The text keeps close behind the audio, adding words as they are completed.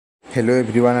Hello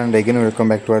everyone and again welcome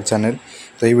back to our channel.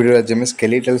 तो ये video आज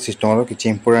skeletal system किसी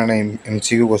इंपोर्टेंट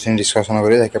एमसीक्यू क्वेश्चन डिस्कसन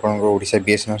करें जहाँकि आप Odisha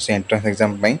BS nursing entrance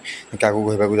exam आगू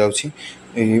कहवाक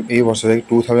जाऊँगी वर्ष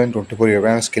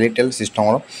 2024 स्केलेटल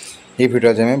सिस्टम ये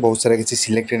वीडियो आज बहुत सारा किसी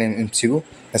selected MCQ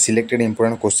selected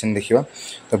important question देखा।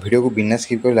 तो वीडियो को बिना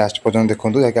स्किप कर लास्ट पर्यटन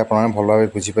देखो जहाँकि आप भल भाव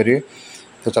बुझीपारे।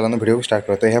 तो चलते वीडियो को स्टार्ट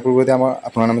करें। तो यहाँ पूर्व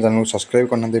आपने चैनल को सब्सक्राइब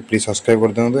करना प्लीज सब्सक्राइब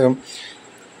कर दिखाँ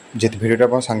जेत भिडियोटा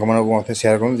आप सांग मत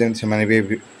सेयार करूँ जमी भी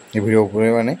भिडियो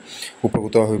मैंने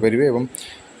उपकृत हो पारे। और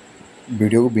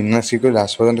वीडियो को बिना स्किप कर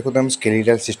लास्ट पर्यटन देखो।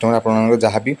 स्केलेटल सिस्टम आप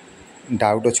जहाँ भी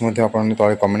डाउट अच्छी आप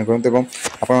तले कमेंट करूँ।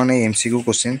 आपने एमसीक्यू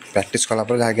क्वेश्चन प्रैक्टिस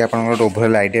कलापर जहाँकि आप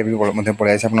ओभरअल आइडिया भी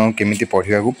पड़े आसे आपमि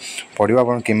पढ़ा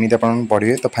आप केमी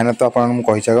पढ़े। तो फाइनाल तो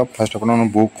आपको कही फास्ट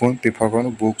आप बुक को प्रिफर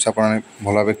करूँ बुक्स आप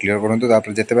भल भाव क्लीयर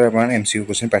करूँ जिते बार एमसीक्यू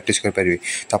क्वेश्चन प्रैक्टिस करेंगे।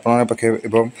 तो आप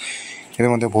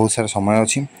एवं बहुत सारा समय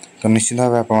अच्छी। तो निश्चित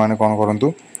भाव आपने कौन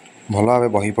करूँ भल भाव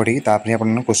बही पढ़ी आप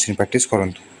क्वेश्चन प्रैक्टिस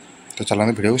करूँ। तो चलते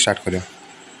वीडियो को स्टार्ट करें।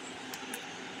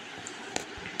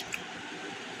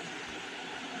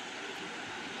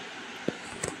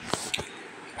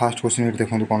 फास्ट क्वेश्चन ये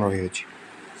देखो कौन रही है।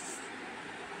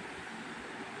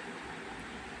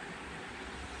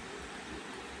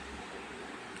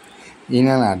 In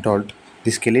an adult,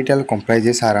 the skeletal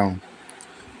comprises around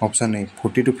option A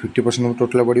 40 to 50% of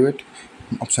total body weight,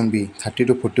 option B 30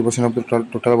 to 40% of the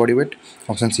total body weight,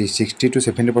 option C 60 to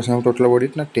 70% of total body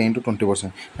weight, ना 10 to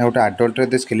 20%। ना गोटे adult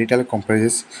the skeletal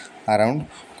comprises around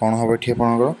कौन हम ये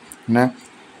आपंकर ना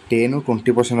 10 to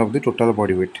 20% of the total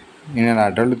body weight। In an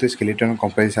adult the skeleton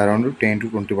comprises around 10 to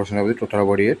 20% of the total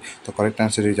body weight। तो correct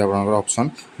answer is आपंकर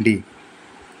option D।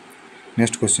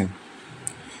 Next question,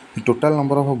 the total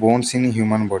number of bones in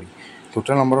human body,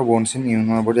 total number of bones in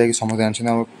human body जैसे समझते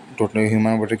हैं total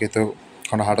human body के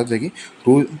खंड heart जैसे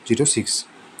 206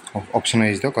 option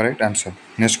is the correct answer.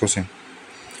 Next question,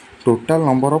 total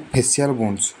number of facial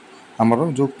bones आमर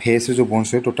जो face जो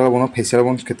bones है total bone facial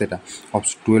bones केतेटा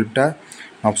option 12टा,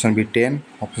 option B 10,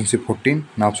 option C 14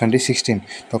 ना ऑप्शन डी 16।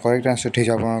 तो करेक्ट आंसर ठीक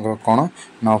है आप कौन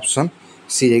ना ऑप्शन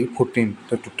सी जाकि 14।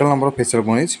 तो total number of facial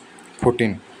bone is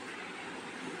 14।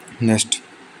 Next,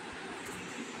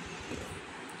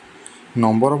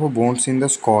 number of bones in the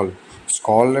skull,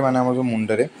 school माने आम जो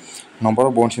मुंडे number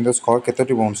of bones in the skull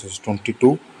केतोटी bones अच्छे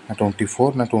 22 ना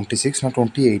 24 ना 26 ना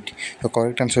 28। तो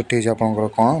करेक्ट आंसर टी आप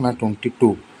कौन ना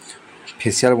 22।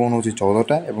 फेशियल बोन हूँ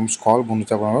 14टा और स्कल बोन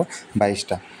हो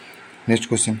 22टा। Next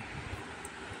question,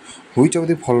 which of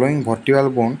the following vertical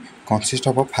bone consist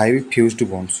of 5 fused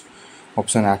bones,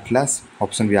 option Atlas,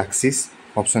 option B axis,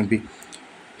 option B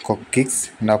coccyx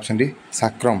ना ऑप्शन डी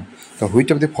सैक्रम। तो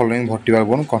which of the following vertical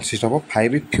bone consist of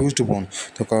 5 fused bone.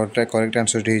 तो correct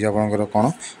answer T आपंकर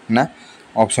कौन ना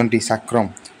option T sacrum.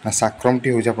 ना sacrum T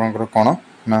हूँ आपंकर कौन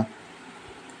ना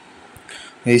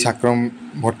ये sacrum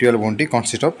vertical bone T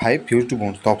consist of 5 fused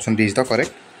bone. तो option D is the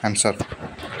correct answer.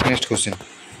 Next question,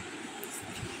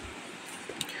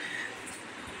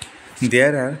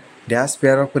 there are dash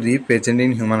pair of rib present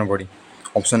in human body,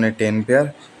 option A 10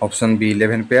 pair, option B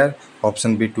 11 pair,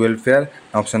 option B 12 pair,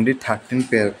 option D 13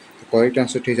 pair. तो correct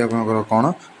answer ठीक है आपंकर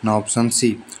कौन ना option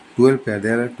C 12 pair.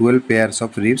 There are 12 pairs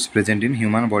of ribs present in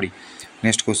human body.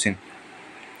 Next question,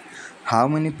 how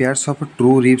many pairs of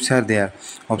true ribs are there,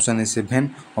 option A 7,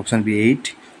 option B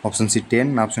 8, option C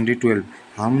 10 ना option D 12।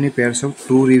 How many pairs of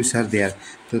true ribs are there.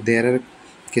 तो there are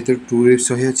केते true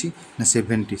ribs रही अच्छी ना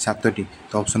 70 7टी।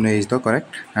 तो option A is the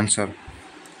correct answer.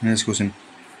 Next question,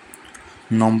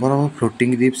 number of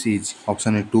floating ribs is,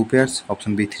 option A 2 pairs,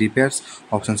 option B 3 pairs,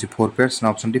 option C 4 pairs ना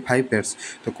option D 5 pairs.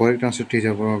 तो correct answer ठीक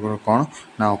है कौन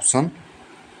ना ऑप्शन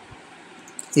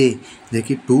ए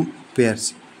देखिए 2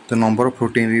 पेयर्स। तो number of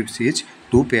floating ribs is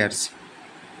 2 pairs.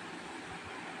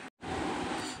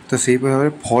 तो सही भाव में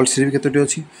फॉल्स रिब केतोटी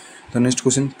अच्छी। तो next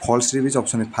question, false rib is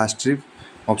option A first rib,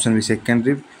 option B second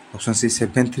rib, option C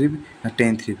 7th rib ना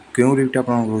 10th रिब। क्यों रिब्टा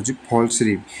आप फॉल्स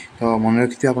रिब। तो मन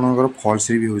रखिए आपंकर फॉल्स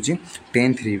रिब हूँ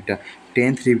 10th रिब्टा।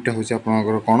 10th रिब्टा हूँ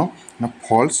आपंकर कौन ना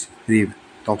फॉल्स रिब।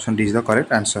 तो option D is the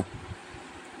correct answer.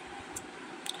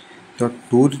 तो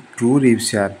ट्रू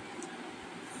रिब्स आर,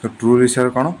 तो ट्रू रिब्स आर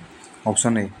कौन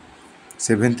option A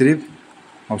 7th rib,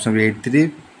 option B 8th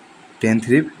rib, 10th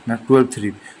rib ना 12th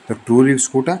रिब। तो ट्रू रिब्स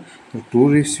कोटा, तो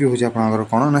ट्रू रिब्स भी हूँ आपंकर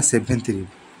कौन ना 7th रिब।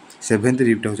 7th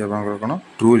रिब्टा हूँ आपंकर कौन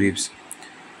true ribs.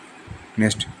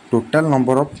 Next, total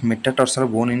number of metatarsal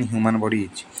bone in human body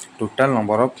is, total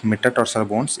number of metatarsal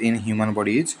bones in human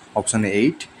body is, option A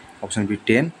 8, option B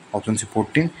 10, option C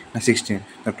 14 ना 16।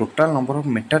 The total number of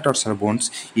metatarsal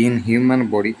bones in human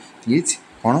body is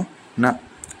कौन ना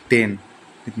 10।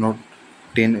 Note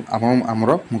 10 आमर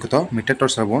मुख्यतः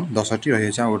metatarsal bone 10 T रही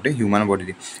है गोटे human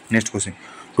body. Next question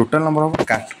total number of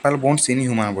carpal bones in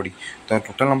human body. तो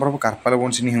total number of carpal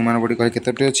bones in human body कहले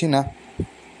केतोटी अछि ना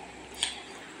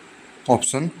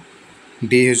ऑप्शन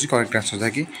डी होची करेक्ट आंसर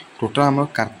जाकि टोटल आमर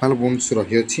कार्पल बोन्स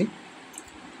रही अछि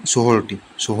 16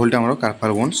 टी आमर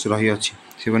कार्पल बोन्स रही अछि।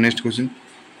 से next question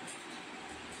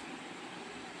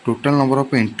total number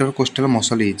of intercostal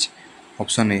muscle is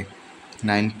option A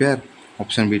 9 pair,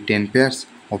 option B 10 pairs,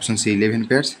 option C 11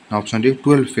 pairs, option D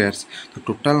 12 pairs. तो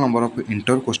total number of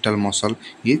intercostal muscle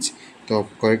is तो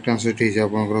correct answer T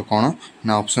आपन कौन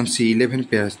ना option C 11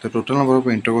 pairs. तो total number of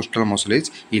intercostal muscle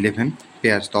is 11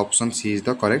 pairs. तो option C is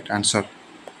the correct answer.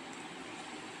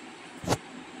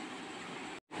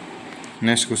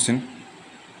 Next question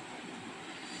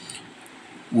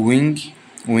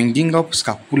winging of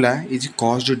scapula is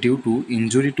caused due to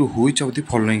injury to which of the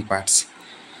following parts?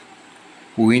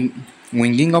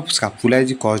 Winging of scapula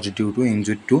is caused due to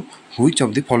injury to which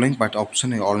of the following part?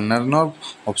 Option A ulnar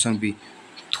nerve, option B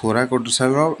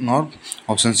thoracodorsal nerve,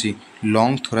 option C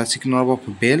long thoracic nerve of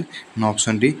bell, and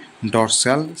option D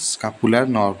dorsal scapular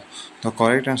nerve। तो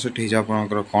correct answer ठीक है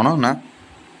आपनकर कौन ना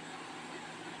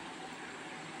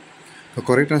तो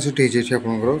correct answer ठीक है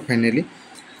आपनकर finally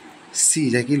C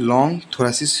जैकि long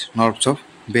थोरासिस nerves of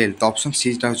bell. तो ऑप्शन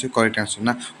सी टा होचे करेक्ट आंसर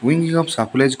ना winging of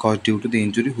scapula is caused due to the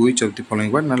injury which of the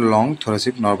following part ना long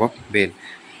thoracic nerve of bell.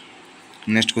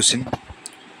 Next question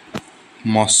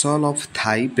muscle of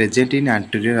thigh present in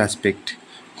anterior aspect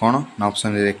कौन ना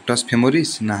option rectus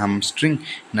femoris ना hamstring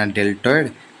ना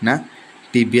deltoid ना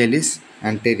tibialis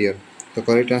anterior. तो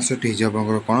correct answer ठीक है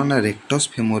आपनकर कौन ना रेक्टस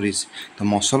फेमोरिस। तो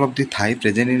muscle of the Thai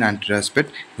present in anterior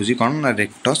aspect होची कौन ना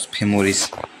rectus femoris.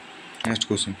 Next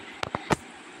question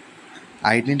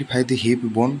identify the hip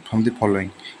bone from the following.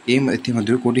 ये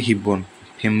मध्य कोटी हिप बोन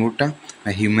फेमोरटा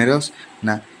ना ह्यूमेरस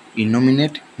ना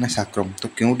इनोमिनेट ना सैक्रम। तो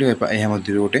क्योंटे यह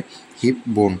मध्य गोटे हिप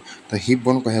बोन। तो हिप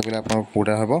बोन कह गले आपन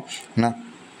कोडा हबो ना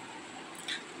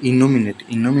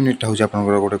इनोमिनेट हो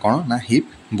गोटे कौन ना hip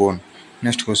bone.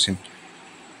 Next question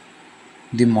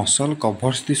the muscle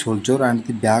covers the shoulder and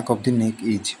the back of the neck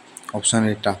is option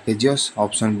A ट्रापेजियस,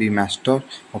 option B master,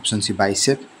 option C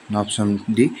bicep, option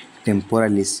D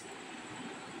टेम्पोरालिस।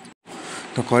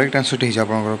 तो करेक्ट आंसर ठीक है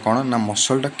आपनकर कौन ना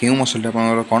मसलटा क्यों मसलटा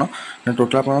आपनकर कौन ना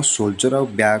टोटल आपन शोल्डर आउ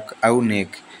बैक आउ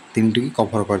नेक तीनटी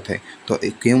कवर करथे। तो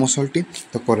क्यों मसलटी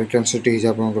तो करेक्ट आंसर ठीक है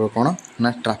आपनकर कौन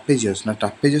ना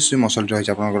ट्रापेजियस मसल रही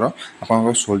है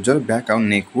आपनकर शोल्डर बैक आउ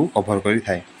नेक को कवर करि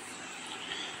थाए।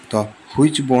 तो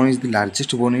which bone is the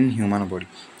largest bone in human body.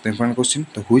 तो इंपोर्टेंट क्वेश्चन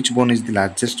तो which bone is the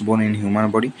largest bone in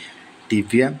human body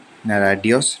tibia ना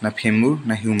रेडियस ना फेमूर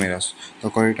ना ह्यूमेरस। तो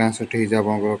करेक्ट आंसर ठीक है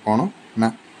आपनकर कौन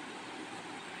ना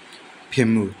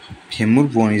फेमूर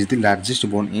bone is the largest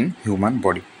bone in human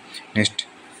body. Next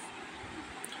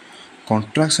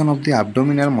contraction of the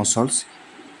abdominal muscles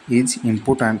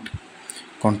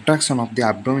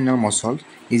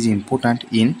is important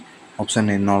in option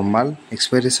A normal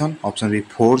expiration, option B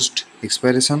forced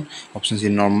expiration, option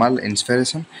C normal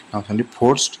inspiration, option D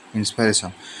forced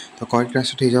inspiration। तो correct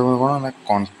answer ठीक है कौन ना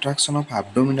contraction of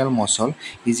abdominal muscle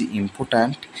is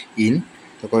important in।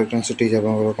 तो correct answer ठीक है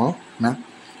कौन ना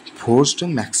forced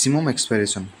maximum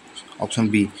expiration, option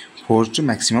B forced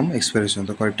maximum expiration।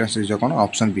 तो करेक्ट आंसर इज कौन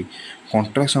option B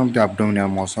contraction of the abdominal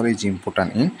muscle is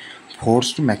important in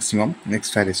forced maximum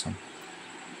expiration।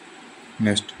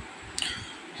 next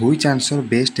which answer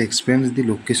best explains the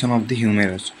location of the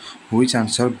humerus? Which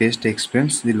answer best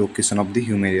explains the location of the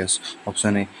humerus?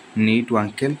 Option A knee to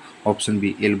ankle, option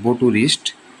B elbow to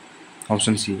wrist,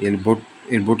 option C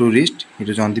elbow to wrist, it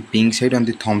is on the pink side on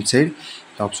the thumb side,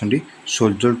 option D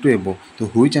shoulder to elbow।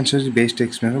 तो which answer is best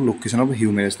explains the location of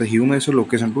humerus? तो humerus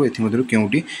location to एथि मधुर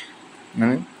क्योंटी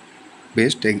माने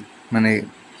best माने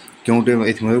क्योंटे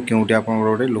एथि मधुर क्योंटे आपन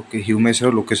गोटे ह्यूमेरस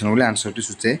location बोले answer T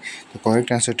सुचे। तो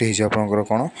करेक्ट आंसर टी हिज आपन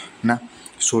कोन ना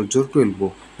shoulder to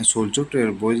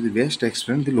elbow is the best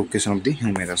explain the location of the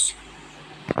ह्यूमेरस।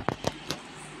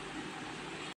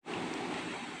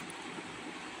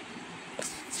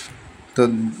 तो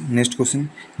next question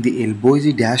the elbow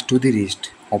is dash to the wrist,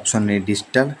 option A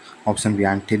distal, option B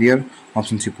anterior,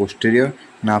 option C posterior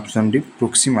ना option D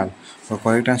proximal. तो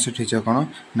correct answer ठीक है कौन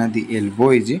ना the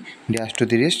elbow is dash to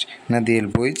the wrist ना the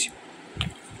elbow is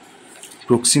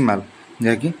proximal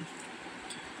जहाँकि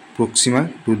proximal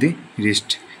to the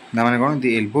wrist ना माने कौन the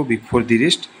elbow before the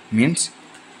wrist means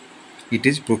it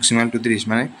is proximal to the wrist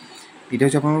माने এটা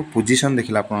হচ্ছে আপনার পজিশন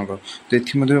দেখিলা আপনার। তো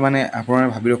এর মানে আপনারা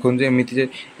ভাবি রাখুন যে এমনি যে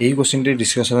এই কোশ্চিনটি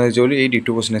ডিসকাশন হয়েছে বলে এই D2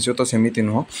 কোশ্চিন আসবে, তো সেମିତି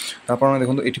নুহ। তো আপনারা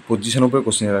দেখুন এটি পজিশন উপরে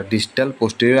কোশ্চিন ହେଲା ডিজিটাল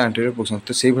পোস্টেরিয়র আন্টেরিয়র পজিশন।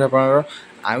 তো সেইভাবে আপনার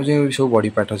ଆଉ ଯେଉଁ ସବୁ ବଡ଼ି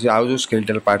ପାର୍ଟ ଅଛି ଆଉ ଯେଉଁ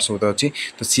ସ୍କେଲିଟାଲ ପାର୍ଟ ସବୁ ଅଛି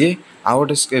ତ ସିଏ ଆଉ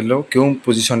ଗୋଟେ ସ୍କେଲର କେଉଁ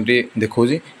ପୋଜିସନ୍ଟି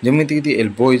ଦେଖାଉଛି, ଯେମିତିକି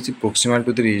ଏଲ୍ବୋ ଇଜ୍ ପ୍ରୋକ୍ସିମାଲ୍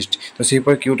ଟୁ ଦି ରିଷ୍ଟ, ତ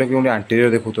ସେହିପରି କେଉଁଟା କେଉଁଠି ଆଣ୍ଟେରିୟର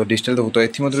ଦେଖାଉଥିବ ଡିଜିଟାଲ ଦେଖାଉଥିବ।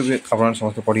 ଏଥିମଧ୍ୟରୁ ବି ଆପଣ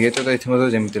ସମସ୍ତେ ପଢ଼ିଯାଇଥିବେ। ତ ଏଥିମଧ୍ୟରୁ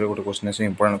ଯେମିତି ଗୋଟେ କୋଶ୍ଚିନ୍ ଆସିବ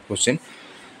ଇମ୍ପୋର୍ଟାଣ୍ଟ କୋଶ୍ଚିନ୍,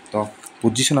 ତ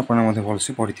ପୋଜିସନ୍ ଆପଣ ମଧ୍ୟ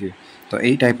ଭଲସେ ପଢ଼ିଥିବେ। ତ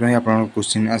ଏଇ ଟାଇପ୍ର ହିଁ ଆପଣଙ୍କ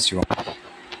କୋଶ୍ଚିନ୍ ଆସିବ।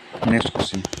 Next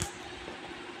question,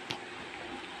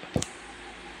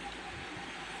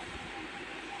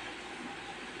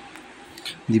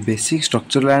 the basic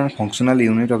structural and functional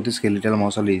unit of the skeletal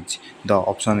muscle is the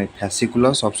option A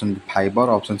fasciculus, option B fiber,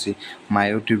 option C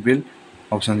myotubule,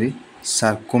 option D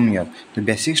sarcomere. The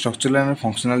basic structural and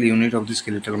functional unit of the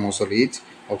skeletal muscle is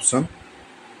option,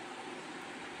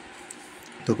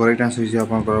 तो correct answer is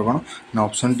आपनकर कोन ना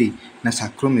option D ना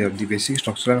sarcomere. The basic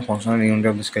structural and functional unit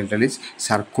of the skeletal is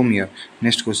sarcomere.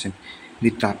 Next question,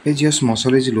 the trapezius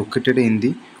muscle is located in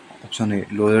the option A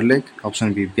lower leg,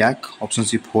 option B back, option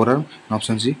C forearm,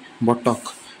 option C buttock.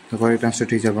 तो correct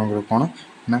answer is आपनकर कोन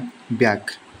ना back,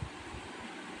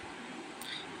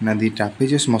 ना the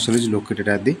trapezius muscle is located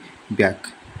at the back.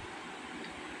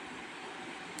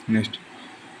 Next,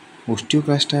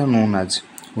 osteoclasts are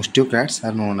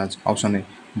known as option A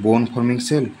bone forming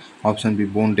cell, option B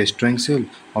bone destroying cell,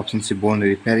 option C bone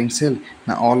repairing cell,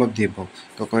 ना all of the above.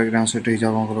 तो correct answer is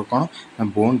आपनकर कोन ना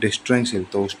bone destroying cell.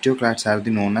 तो osteoclasts are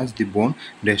known as the bone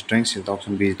destroying cell. तो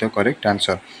option B is the correct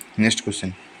answer. Next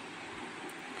question,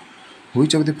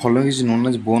 which of the following is known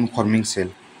as bone forming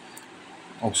cell?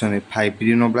 Option A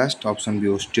fibrinoblast, option B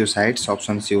osteocytes,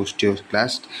 option C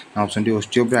osteoclast, option D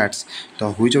osteoblasts.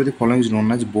 तो which of the following is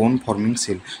known as bone forming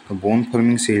cell? तो bone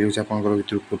forming cell होचा आपनकर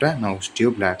भितर कोटा ना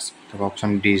osteoblasts. तो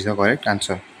option D is the correct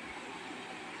answer.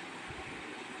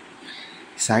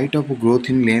 Site of growth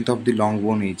in length of the long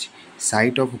bone is,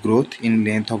 site of growth in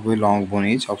length of a long bone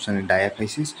is option A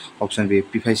diaphysis, option B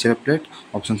epiphyseal plate,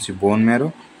 option C bone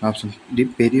marrow, option D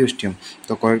periosteum.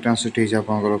 तो correct answer is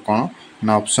आपनकर कोन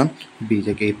ना option B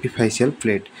जाके epiphyseal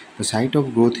plate. The site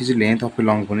of growth is length of a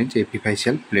long bone is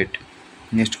epiphyseal plate.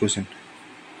 Next question,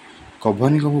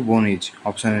 covering of bone is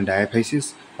option A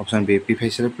diaphysis, option B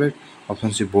epiphyseal plate,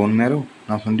 option C bone marrow,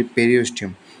 option D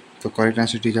periosteum. तो correct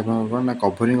answer is आपनकर ना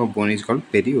covering of bone is called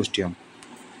periosteum.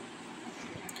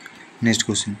 Next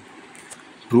question,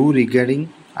 true regarding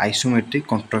isometric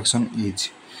contraction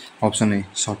is option A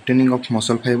shortening of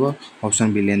muscle fiber,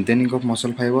 option B lengthening of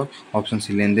muscle fiber, option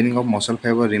C lengthening of muscle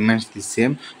fiber remains the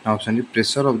same, and option D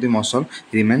pressure of the muscle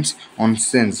remains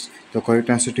unchanged. तो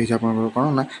correct answer is आपनकर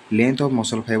कोन ना length of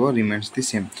muscle fiber remains the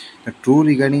same. The true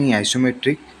regarding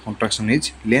isometric contraction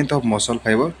is length of muscle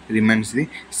fiber remains the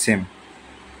same.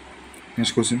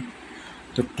 Next question,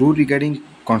 the true regarding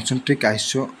concentric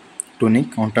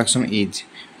isotonic contraction is,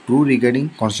 true regarding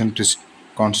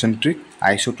concentric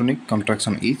isotonic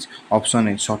contraction is option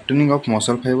A shortening of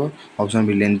muscle fiber, option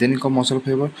B lengthening of muscle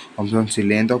fiber, option C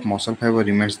length of muscle fiber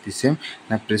remains the same,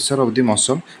 na pressure of the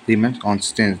muscle remains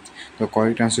unchanged. तो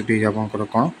correct answer is आपनकर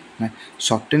कोन ना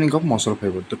shortening of muscle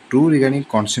fiber. तो true regarding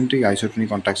concentric isotonic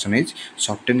contraction is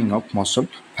shortening of muscle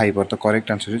fiber. तो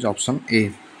correct answer is option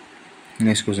A.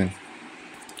 Next question,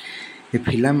 a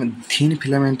thin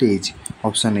filament is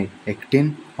option A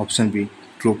actin, option B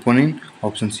troponin,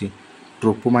 option C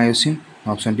tropomyosin,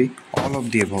 option D all of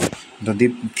the above.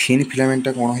 The thin filament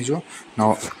टा कोन हिजो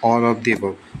now all of the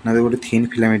above. Now the thin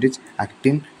filament is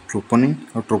actin, troponin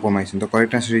or tropomyosin. The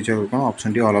correct answer is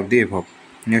option D all of the above.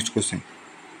 Next question,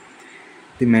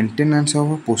 the maintenance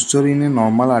of posture in a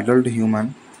normal adult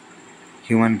human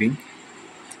being,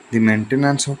 the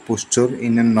maintenance of posture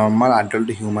in a normal adult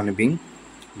human being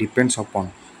depends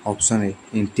upon option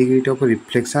A integrity of a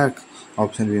reflex arc,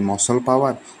 option B muscle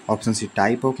power, option C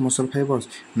type of muscle fibers,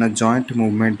 na joint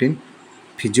movement in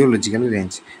physiological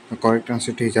range. The correct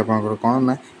answer is आपनकर कोन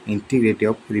ना integrity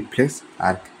of reflex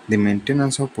arc. The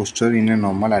maintenance of posture in a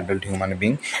normal adult human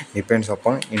being depends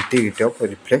upon integrity of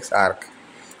reflex arc.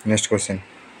 Next question,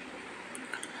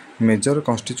 major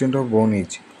constituent of bone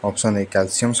is option A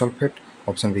calcium sulfate,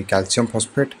 option B calcium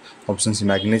phosphate, option C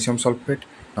magnesium sulfate,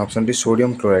 option D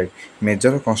sodium chloride.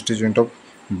 Major constituent of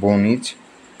bone is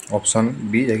option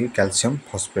B जाकि calcium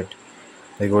phosphate.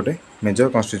 ये गोटे major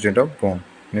constituent of bone.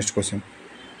 Next question,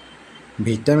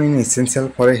 vitamin essential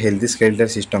for a healthy skeletal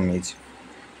system is,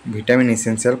 vitamin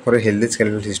essential for a healthy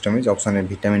skeletal system is option A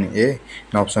vitamin A,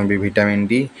 na option B vitamin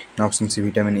D, na option C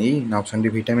vitamin E, na option D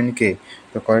vitamin K.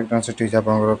 तो correct answer is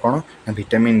आपनकर कोन ना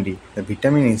vitamin D. The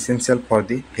vitamin essential for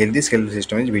the healthy skeletal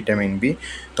system is vitamin B.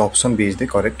 तो option B is the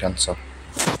correct answer.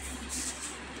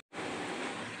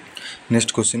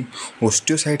 Next question.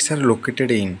 Osteocytes are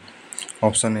located in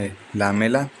option A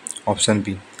lamella, option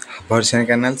B Haversian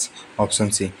canals,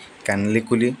 option C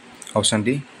canaliculi, option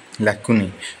D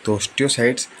lacunae. तो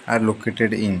osteocytes are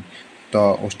located in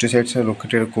तो osteocytes are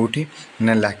located कोठी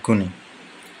ना lacunae.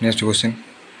 Next question.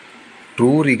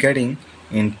 True regarding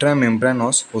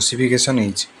intramembranous ossification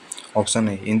is option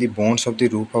A in the bones of the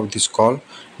roof of the skull.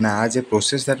 Now as a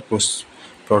process that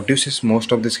produces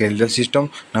most of the skeletal system.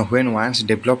 Now when once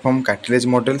developed from cartilage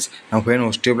models, now when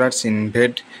osteoblasts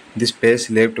invade the space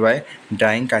left by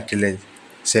dying cartilage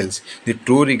cells. The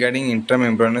true regarding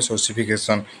intramembranous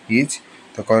ossification is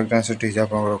the correct answer to is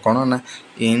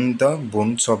in the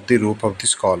bones of the roof of the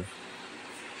skull.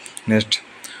 Next.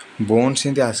 Bones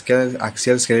in the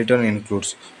axial skeleton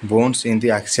includes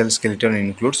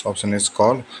option A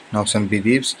skull, option B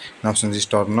ribs, option C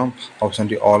sternum, option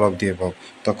D all of the above.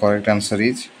 The correct answer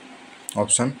is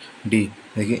option D.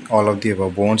 All of the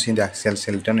above. Bones in the axial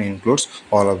skeleton includes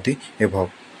all of the above.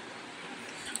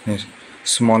 Yes.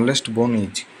 Smallest bone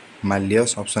is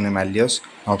malleus, option A malleus,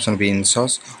 option B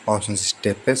insus, option C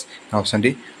stapes, option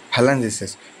D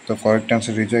phalanges. तो correct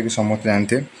answer है कि समझते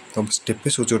जानते हैं तो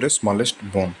stapes होचे smallest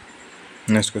bone.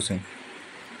 Next question.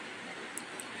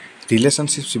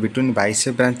 Relationships between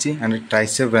bicep branching and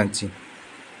tricep branching.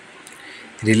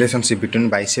 Relationship between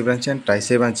bicep branching and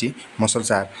tricep branching muscles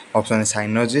are option A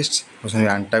synergists, option B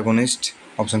antagonists,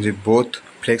 option C both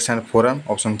flex and forearm,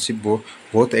 option C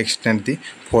both extend the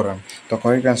forearm. तो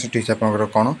correct answer to है आपनकर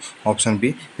कोन option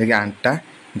B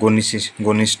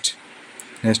antagonist.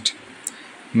 Next.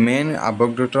 Main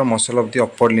abductor muscle of the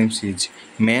upper limbs is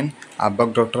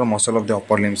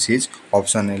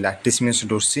option A latissimus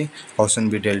dorsi, option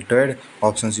B deltoid,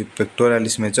 option C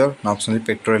pectoralis major, option D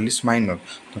pectoralis minor.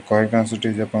 The correct answer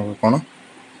is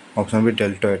option B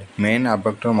deltoid. Main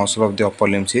abductor muscle of the upper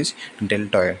limbs is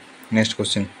deltoid. Next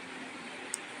question.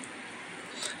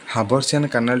 Haversian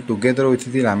canal together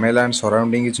with the lamella and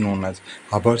surrounding is known as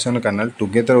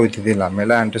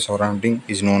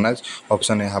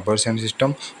option A Haversian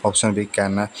system, option B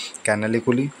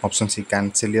canaliculi, option C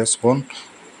cancellous bone,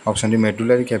 option D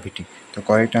medullary cavity. The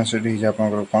correct answer is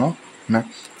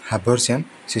Haversian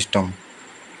system.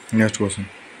 Next question.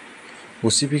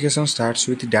 Ossification starts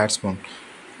with Dad's bone,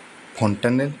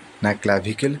 fontanelle, na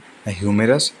clavicle, na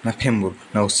humerus, na femur.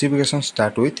 Now ossification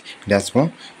start with Dad's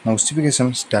bone. Now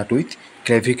ossification start with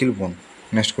clavicle bone.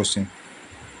 Next question.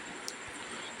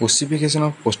 Ossification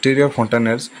of posterior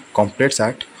fontanelles completes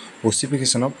at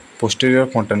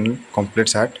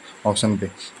option B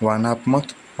 1.5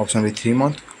 month, option B 3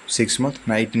 month, 6 month,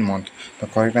 na 18 month. The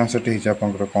correct answer to is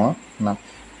 1.5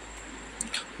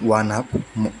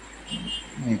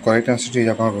 correct answer is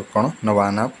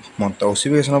 1.5 month. The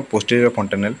ossification of posterior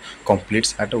fontanelle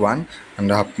completes at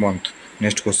 1.5 month.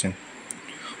 Next question.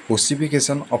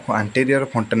 Ossification of anterior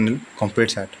fontanelle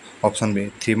completes at option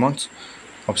B 3 months,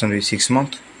 option B 6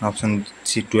 months, option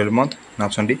C 12 months,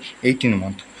 option D 18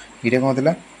 months. इटा कौन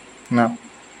थिला ना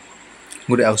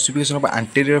गोटे ossification of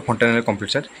anterior fontanelle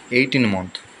completes at 18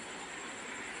 month.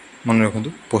 मन रखु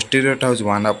posterior टा होज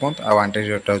 1.5 month और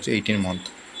anterior टा होज 18 month.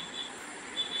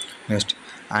 Next.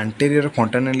 Anterior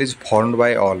fontanelle is formed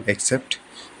by all except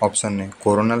option A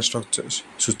coronal sutures,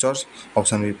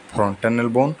 option B fontanelle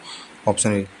bone,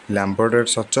 option B lambdoid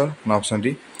suture, option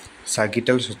D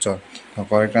sagittal suture. The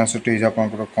correct answer to is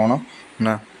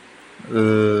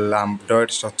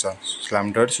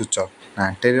lambdoid suture.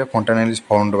 Anterior fontanelle is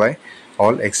formed by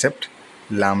all except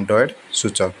lambdoid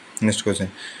suture. Next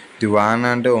question. The one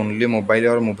and only mobile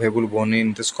or movable bone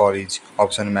in the skull is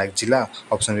option maxilla,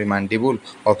 option B mandible,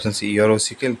 option C ear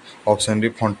ossicle, option D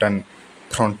frontal.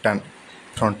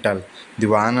 The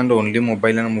one and only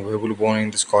mobile and movable bone in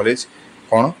the skull is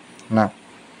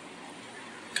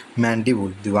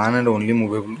mandible. The one and only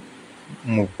mobile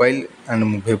and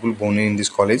movable bone in this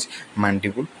skull is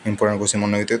mandible. Important question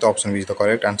मन रखते तो option B is the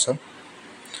correct answer.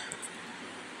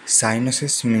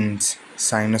 Synosis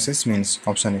means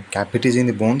option A cavities in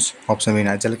the bones, option B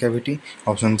nasal cavity,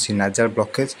 option C nasal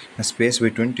blockage, space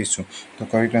between tissue. The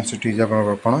correct answer to is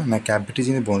cavities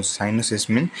in the bones. Synosis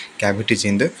means cavities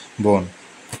in the bone.